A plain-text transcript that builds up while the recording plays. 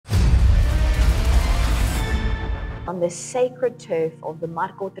on the sacred turf of the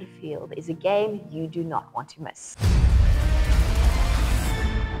Markwater field is a game you do not want to miss.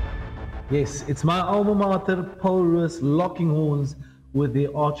 Yes, it's my alma mater, Roos, locking horns with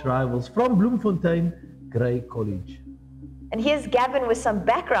their arch rivals from Bloemfontein, Grey College. And here's Gavin with some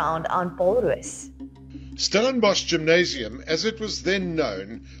background on Roos. Stellenbosch Gymnasium, as it was then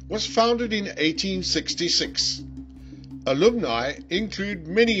known, was founded in 1866. Alumni include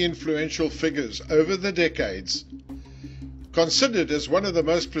many influential figures over the decades. Considered as one of the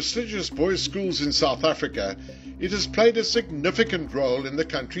most prestigious boys' schools in South Africa, it has played a significant role in the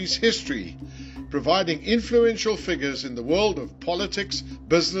country's history, providing influential figures in the world of politics,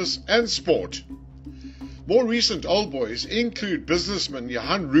 business and sport. More recent Old Boys include businessman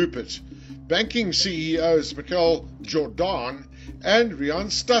Johan Rupert, banking CEOs Michael Jordan and Rian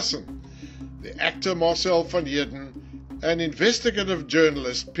Stassen, the actor Marcel van Heerden, and investigative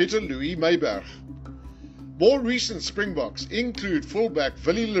journalist Peter Louis Meyberg. More recent Springboks include fullback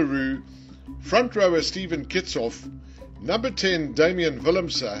Willie Leroux, front rower Stephen Kitshoff, number 10 Damian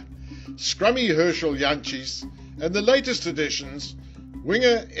Willemse, scrummy Herschel Jantjies, and the latest additions,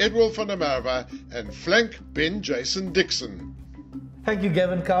 winger Edwil van der Merwe and flank Ben Jason Dixon. Thank you,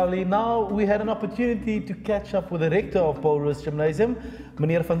 Gavin Cowley. Now we had an opportunity to catch up with the rector of Roos Gymnasium,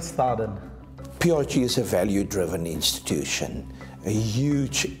 meneer van Staden. PRG is a value-driven institution. A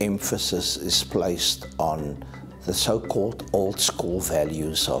huge emphasis is placed on the so-called old-school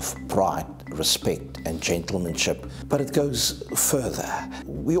values of pride, respect and gentlemanship, but it goes further.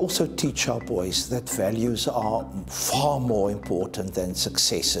 We also teach our boys that values are far more important than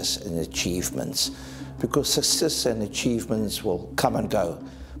successes and achievements, because success and achievements will come and go,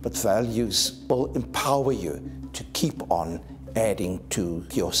 but values will empower you to keep on adding to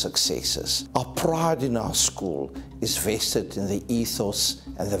your successes. Our pride in our school is vested in the ethos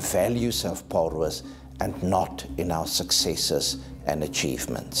and the values of Roos and not in our successes and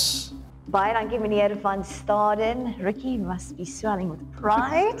achievements. Baie dankie meneer van Staden. Ricky must be swelling with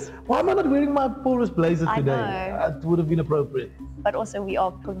pride. Why am I not wearing my Roos blazer today? I know. It would have been appropriate. But also we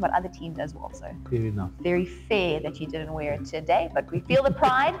are talking about other teams as well, so Fair enough. very fair that you didn't wear it today, but we feel the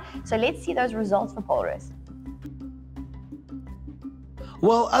pride. So let's see those results for Roos.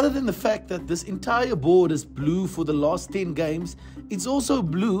 Well, other than the fact that this entire board is blue for the last 10 games, it's also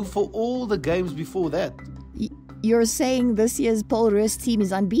blue for all the games before that. You're saying this year's Roos team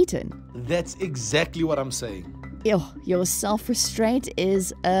is unbeaten? That's exactly what I'm saying. Your self-restraint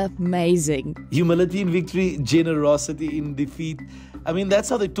is amazing. Humility in victory, generosity in defeat. I mean, that's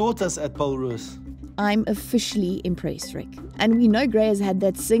how they taught us at Roos. I'm officially impressed, Rick. And we know Grey has had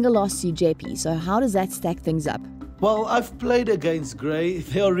that single loss to Jeppy, so how does that stack things up? Well, I've played against Grey.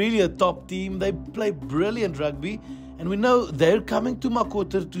 They are really a top team. They play brilliant rugby. And we know they're coming to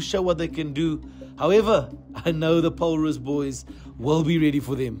Markwater to show what they can do. However, I know the Roos boys will be ready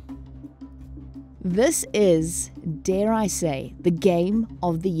for them. This is, dare I say, the game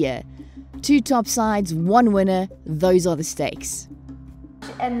of the year. 2 top sides, 1 winner. Those are the stakes.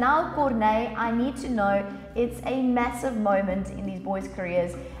 And now, Corneille, I need to know, it's a massive moment in these boys'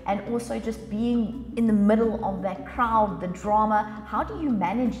 careers, and also just being in the middle of that crowd, the drama. How do you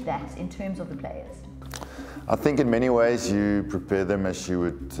manage that in terms of the players? I think in many ways you prepare them as you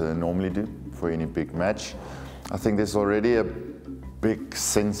would normally do for any big match. I think there's already a big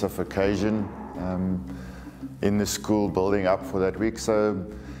sense of occasion in the school building up for that week, so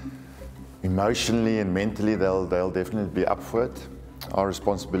emotionally and mentally they'll definitely be up for it. Our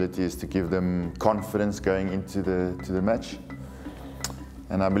responsibility is to give them confidence going into the match.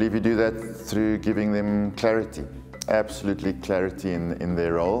 And I believe you do that through giving them clarity, absolutely clarity in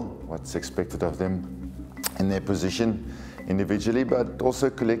their role, what's expected of them in their position individually, but also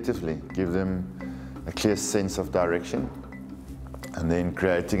collectively. Give them a clear sense of direction, and then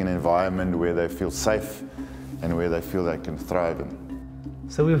creating an environment where they feel safe and where they feel they can thrive in.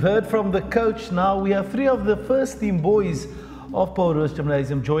 So we've heard from the coach. Now we have 3 of the first team boys of Roos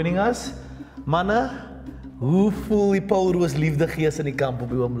Gymnasium joining us. Manne, hoe voel die Roos liefdegees in die kamp op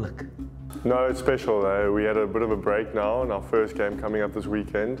die oomblik? No, it's special. We had a bit of a break now in our first game coming up this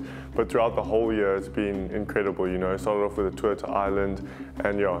weekend, but throughout the whole year it's been incredible. You know, started off with a tour to Ireland,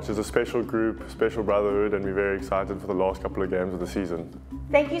 and yeah, it's just a special group, special brotherhood, and we're very excited for the last couple of games of the season.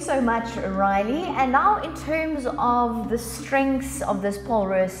 Thank you so much, Riley. And now in terms of the strengths of this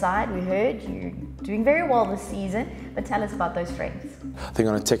Roos side, we heard you doing very well this season, but tell us about those strengths. I think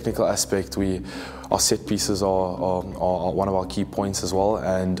on a technical aspect, our set pieces are one of our key points as well,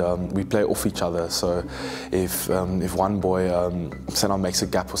 and we play off each other. So if one boy somehow makes a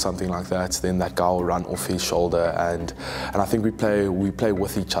gap or something like that, then that guy will run off his shoulder, and I think we play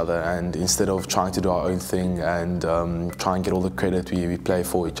with each other, and instead of trying to do our own thing and try and get all the credit, we play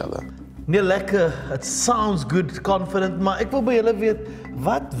for each other. Nee, lekker. It sounds good, confident, maar ek wil by julle weet,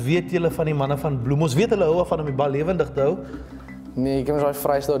 wat weet julle van die manne van Bloem? Ons weet hulle hou van om die bal lewendig te hou. Nee, ek het daai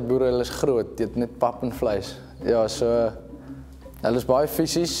Vrystaat boere, hulle is groot, dit net pap en vleis. Ja, so hulle is baie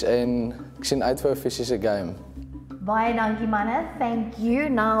fisies en ek sien uit vir 'n fisiese game. Baie dankie manne, thank you.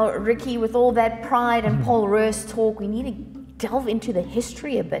 Now Ricky, with all that pride and Paul Roos talk, we need to delve into the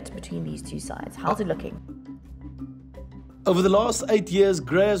history a bit between these two sides. How's it looking? Over the last 8 years,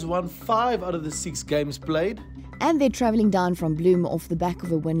 Grey has won 5 out of the 6 games played. And they're travelling down from Bloem off the back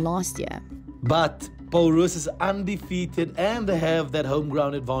of a win last year. But Paul Roos is undefeated and they have that home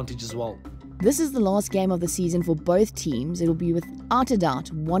ground advantage as well. This is the last game of the season for both teams. It'll be without a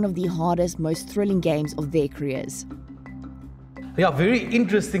doubt one of the hardest, most thrilling games of their careers. Yeah, very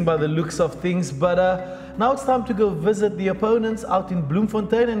interesting by the looks of things, but now it's time to go visit the opponents out in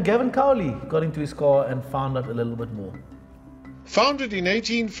Bloemfontein, and Gavin Cowley got into his car and found out a little bit more. Founded in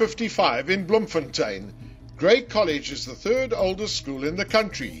 1855 in Bloemfontein, Grey College is the third oldest school in the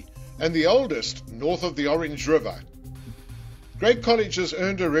country and the oldest north of the Orange River. Grey College has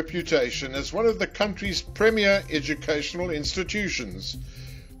earned a reputation as one of the country's premier educational institutions,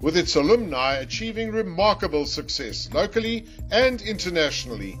 with its alumni achieving remarkable success locally and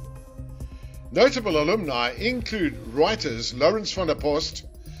internationally. Notable alumni include writers Lawrence van der Post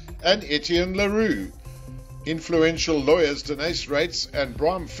and Etienne Leroux, influential lawyers Denise Rates and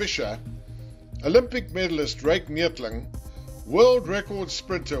Bram Fischer, Olympic medalist Ryk Neethling, world record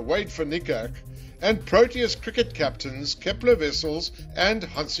sprinter Wade van Niekerk, and Proteas cricket captains Kepler Wessels and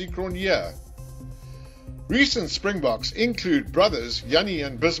Hansie Cronje. Recent Springboks include brothers Jannie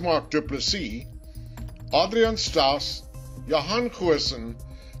and Bismarck du Plessis, Adrian Staes, Johan Goosen,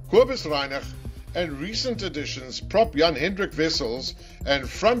 Kobus Reinig, and recent additions prop Jan Hendrik Wessels and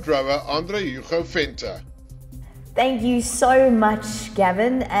front rower Andre Hugo Venter. Thank you so much,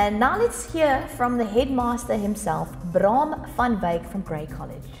 Gavin. And now let's hear from the headmaster himself, Bram van Wyk from Grey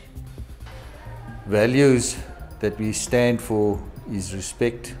College. Values that we stand for is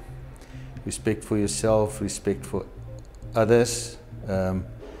respect. Respect for yourself, respect for others,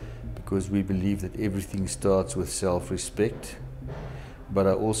 because we believe that everything starts with self-respect. But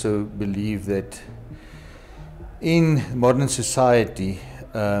I also believe that in modern society,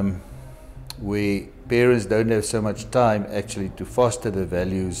 where parents don't have so much time actually to foster the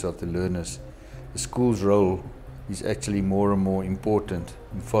values of the learners, the school's role is actually more and more important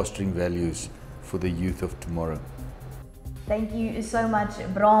in fostering values for the youth of tomorrow. Thank you so much,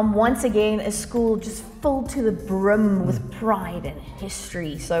 Bram. Once again, a school just filled to the brim with pride and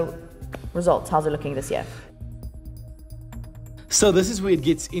history. So, results, how's it looking this year? So this is where it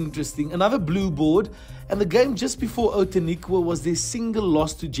gets interesting. Another blue board, and the game just before Outeniqua was their single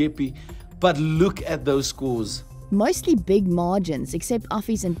loss to Jeppe. But look at those scores. Mostly big margins, except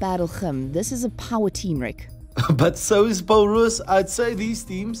Affies and Padelgem. This is a power team, Rick. But so is Paul Roos. I'd say these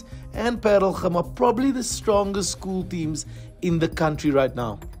teams and Padelgem are probably the strongest school teams in the country right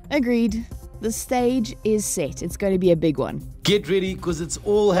now. Agreed. The stage is set. It's going to be a big one. Get ready, because it's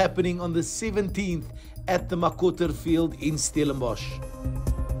all happening on the 17th at the Makotter Field in Stellenbosch.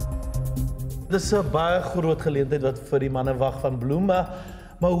 Dis 'n baie groot geleentheid wat vir die manne wag van Bloem,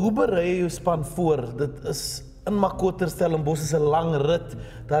 maar hoe berei jy jou span voor? Dit is in Makotter, Stellenbosch is 'n lang rit.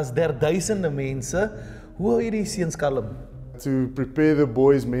 Daar's duisende mense. Hoe hou jy die seuns kalm? To prepare the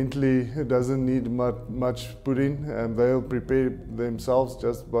boys mentally, it doesn't need much put in, and they'll prepare themselves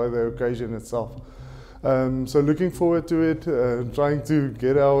just by the occasion itself. So looking forward to it, trying to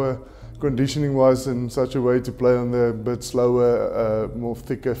get our conditioning wise in such a way to play on the bit slower, more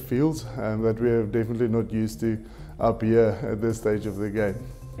thicker fields that we are definitely not used to up here at this stage of the game.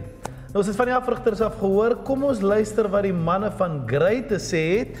 Nou, ons het van die afrigters af gehoor. Kom ons luister wat die manne van Grey te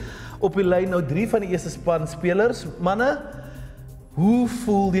sê het. Op die lyn nou 3 van die eerste span spelers. Manne, hoe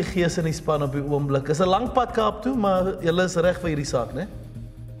voel die gees in die span op die oomblik? Is 'n lang pad Kaap toe, maar julle is reg vir hierdie saak, né?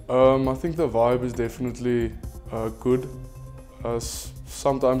 I think the vibe is definitely good.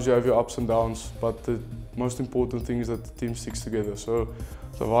 Sometimes you have your ups and downs, but the most important thing is that the team sticks together. So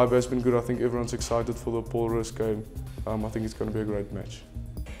the vibe has been good. I think everyone's excited for the Paul Roos game. I think it's going to be a great match.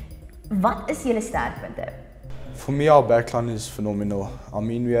 Wat is julle sterkpunte? For me, our backline is phenomenal. I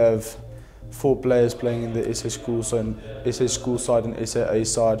mean, we have 4 players playing in the SA school side and SA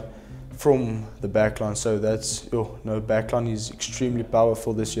side, from the backline. So that's, backline is extremely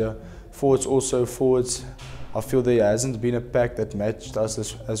powerful this year. Forwards, I feel there hasn't been a pack that matched us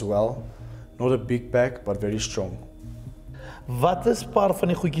as well. Not a big pack, but very strong. Wat is paar van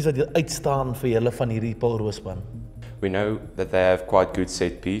die goedjies wat uitstaan vir julle van hierdie Paul Roos span? We know that they have quite good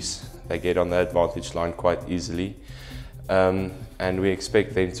set piece. They get on the advantage line quite easily. And we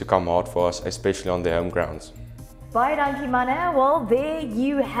expect them to come hard for us, especially on their home grounds. Baie dankie manne. Well, there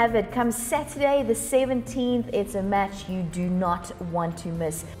you have it. Come Saturday the 17th, it's a match you do not want to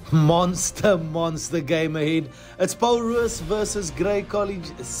miss. Monster game ahead. It's Paul Roos versus Grey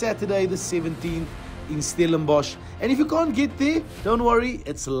College, Saturday the 17th in Stellenbosch. And if you can't get there, don't worry,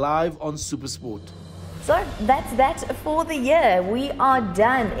 it's live on SuperSport. So that's that for the year. We are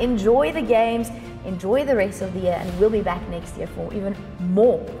done. Enjoy the games, enjoy the rest of the year, and we'll be back next year for even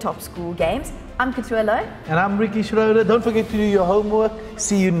more top school games. I'm Katuelo. And I'm Ricky Schroeder. Don't forget to do your homework.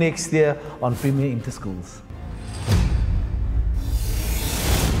 See you next year on Premier Interschools.